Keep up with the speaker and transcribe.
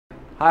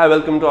Hi,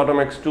 welcome to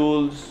Automax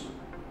Tools,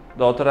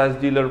 the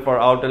authorized dealer for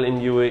Autel in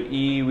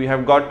UAE. We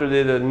have got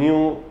today the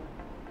new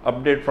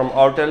update from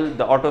Autel,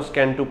 the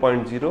AutoScan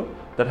 2.0,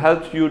 that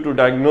helps you to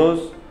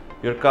diagnose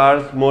your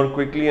cars more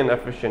quickly and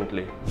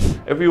efficiently.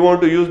 If you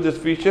want to use this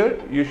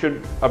feature, you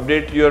should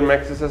update your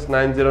Maxisys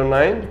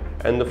 909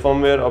 and the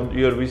firmware of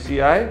your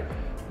VCI.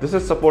 This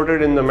is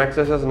supported in the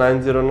Maxisys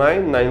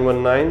 909,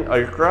 919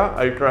 Ultra,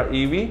 Ultra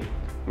EV,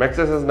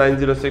 Maxisys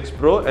 906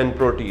 Pro and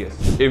Pro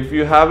TS. If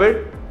you have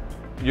it,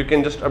 you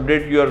can just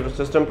update your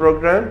system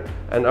program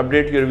and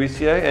update your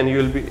VCI and you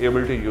will be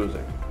able to use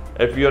it.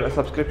 If your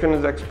subscription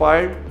is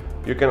expired,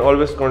 you can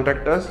always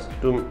contact us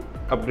to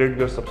upgrade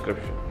your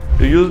subscription.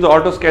 To use the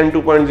AutoScan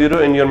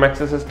 2.0 in your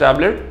Maxisys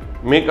tablet,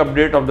 make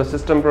update of the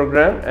system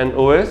program and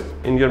OS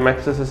in your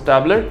Maxisys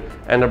tablet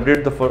and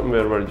update the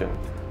firmware version.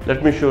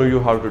 Let me show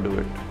you how to do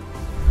it.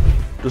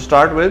 To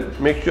start with,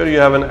 make sure you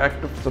have an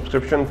active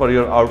subscription for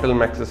your Autel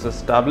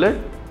Maxisys tablet.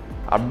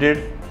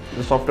 Update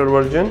the software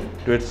version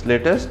to its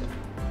latest.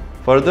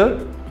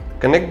 Further,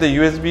 connect the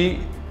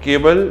USB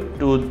cable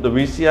to the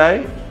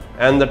VCI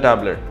and the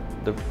tablet.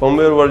 The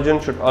firmware version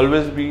should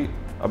always be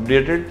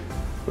updated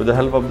with the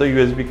help of the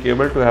USB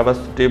cable to have a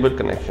stable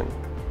connection.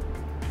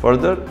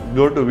 Further,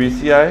 go to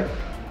VCI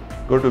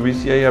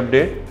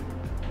update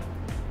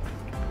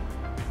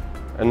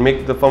and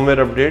make the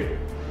firmware update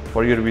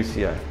for your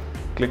VCI.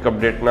 Click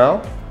update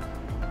now.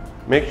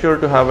 Make sure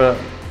to have a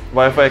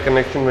Wi-Fi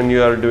connection when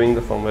you are doing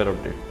the firmware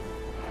update.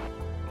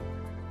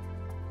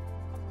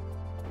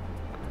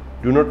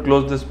 Do not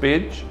close this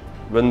page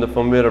when the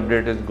firmware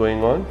update is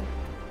going on,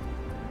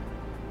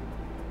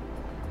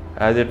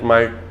 as it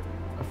might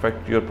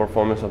affect your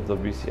performance of the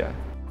VCI.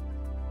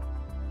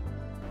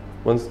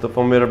 Once the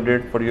firmware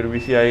update for your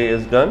VCI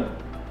is done,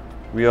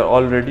 we are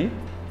all ready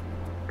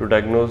to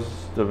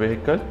diagnose the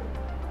vehicle.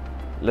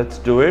 Let's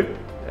do it,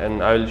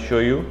 and I will show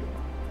you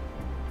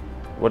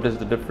what is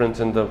the difference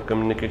in the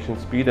communication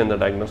speed and the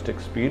diagnostic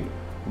speed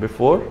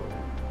before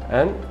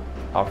and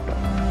after.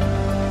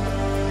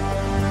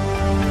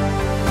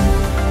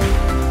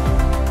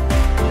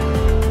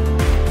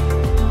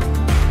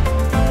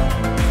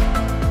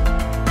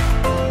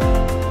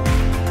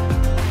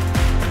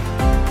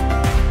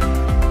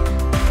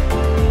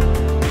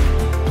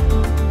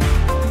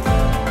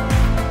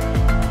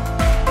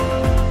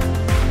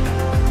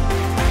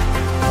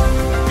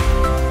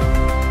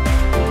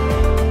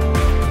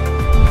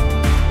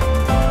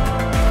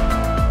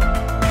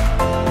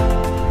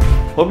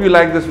 Hope you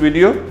like this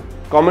video.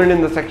 Comment in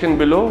the section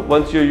below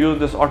once you use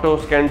this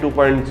AutoScan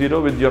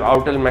 2.0 with your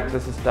Autel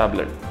Maxisys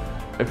tablet.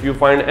 If you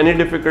find any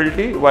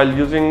difficulty while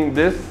using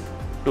this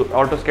to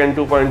AutoScan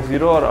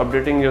 2.0 or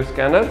updating your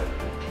scanner,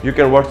 you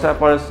can WhatsApp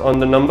us on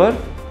the number.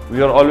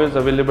 We are always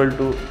available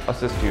to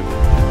assist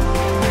you.